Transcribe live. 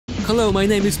Hello, my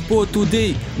name is Po.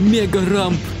 Today, mega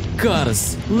ramp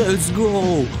cars. Let's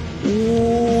go.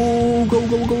 Oh, go,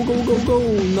 go, go, go, go, go.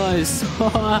 Nice.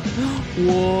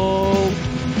 Whoa.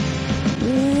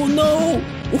 Oh, no.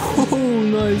 Oh,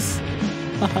 nice.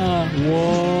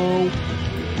 Whoa.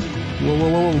 Whoa, whoa,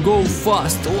 whoa. Go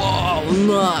fast. Wow,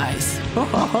 nice.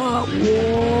 Whoa.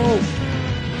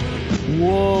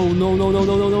 Whoa. No, no, no,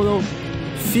 no, no, no, no.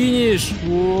 Finish.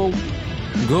 Whoa.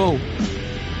 Go.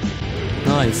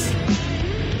 Nice.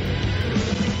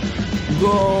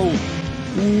 Go.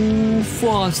 Ooh,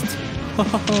 fast.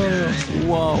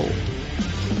 Wow.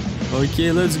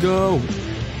 Okay, let's go.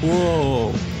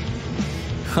 Whoa.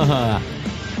 Haha.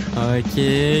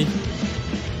 Okay.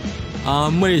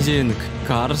 Amazing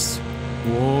cars.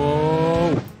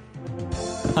 Whoa.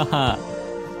 Haha.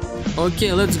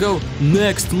 Okay, let's go.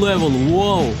 Next level.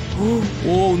 Whoa.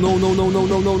 Oh, no, no, no, no,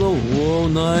 no, no, no. Whoa,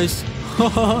 nice.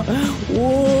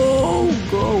 Whoa,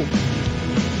 go.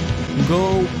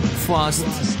 Go fast.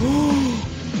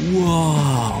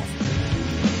 Wow.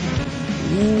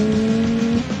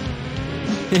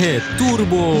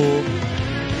 Turbo.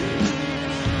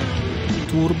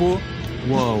 Turbo.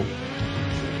 Wow.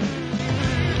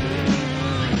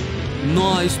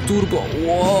 Nice turbo.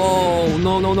 Whoa.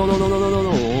 No, no, no, no, no, no, no,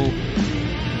 no.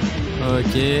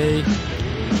 Okay.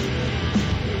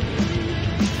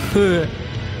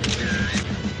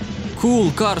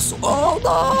 Cool cars. Oh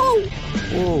no.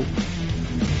 Oh.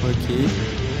 Okay.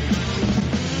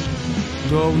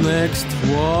 Go next.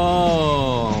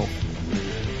 Wow.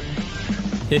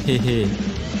 Hehehe.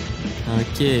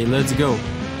 Okay, let's go.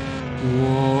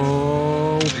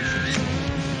 Whoa.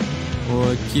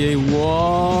 Okay,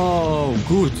 wow.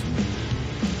 Good.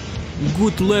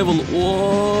 Good level.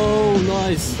 Oh,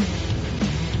 nice.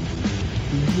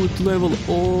 Good level.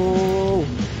 Oh.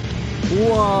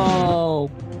 Wow.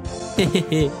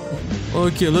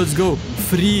 Okay, let's go.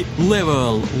 Free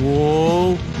level.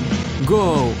 Whoa.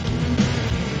 Go.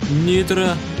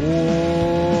 Nitro.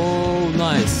 Oh,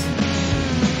 nice.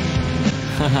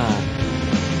 Haha.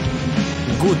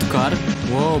 Good car.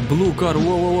 Whoa, blue car.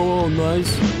 Whoa, whoa, whoa, whoa,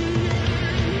 nice.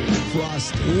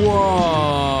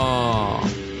 Wow.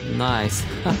 Nice.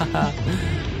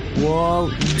 Whoa,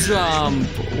 jump.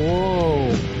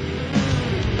 Whoa.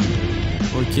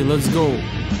 Okay, let's go.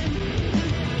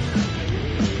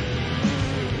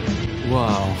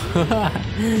 Wow.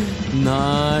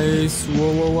 Nice.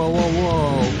 Whoa, whoa, whoa, whoa,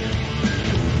 whoa.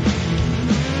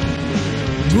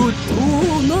 Good.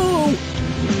 Oh, no.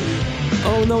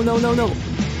 Oh, no, no, no, no.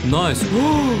 Nice.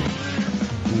 Whoa.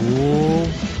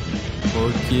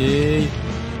 Okay.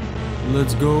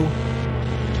 Let's go.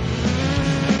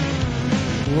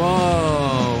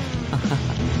 Wow.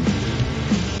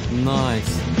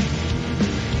 Nice.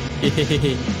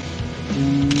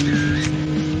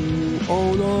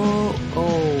 Oh no.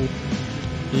 Oh.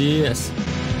 Yes.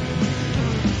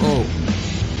 Oh.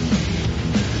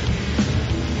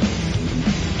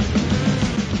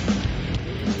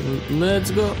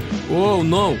 Let's go. Oh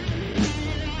no.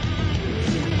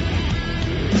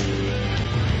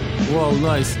 Wow,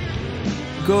 nice.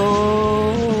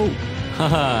 Go.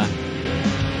 Haha.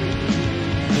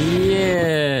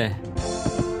 Yeah.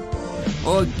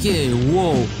 Okay,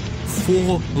 whoa.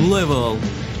 4 level.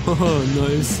 Haha,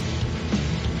 nice.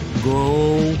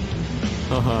 Go.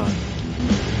 Haha.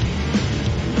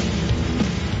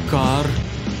 Car.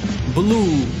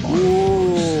 Blue.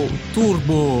 Whoa.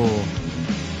 Turbo.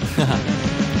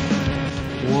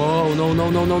 Whoa, no, no,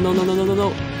 no, no, no, no, no, no,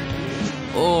 no.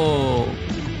 Oh.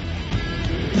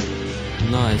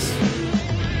 Nice.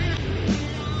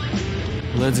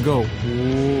 Let's go.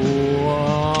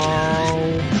 Wow.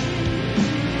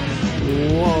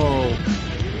 Whoa.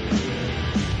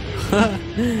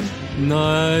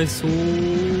 Nice. Ooh.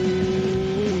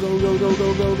 Go, go, go,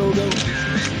 go, go, go, go.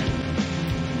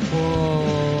 Whoa.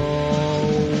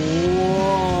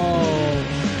 Whoa.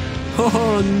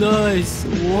 Oh, nice.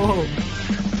 Whoa.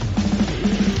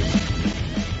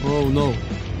 Oh, no.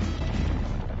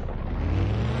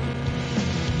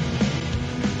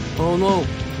 Oh, no.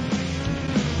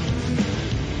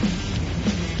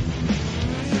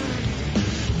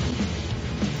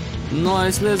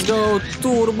 Nice, let's go.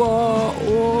 Turbo.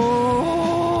 Oh.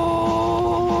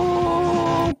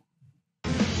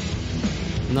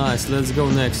 Nice, let's go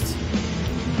next.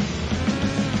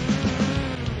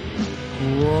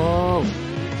 Whoa.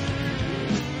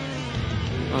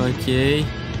 Okay.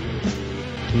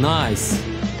 Nice.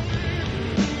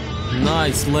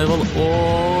 Nice level.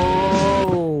 Oh.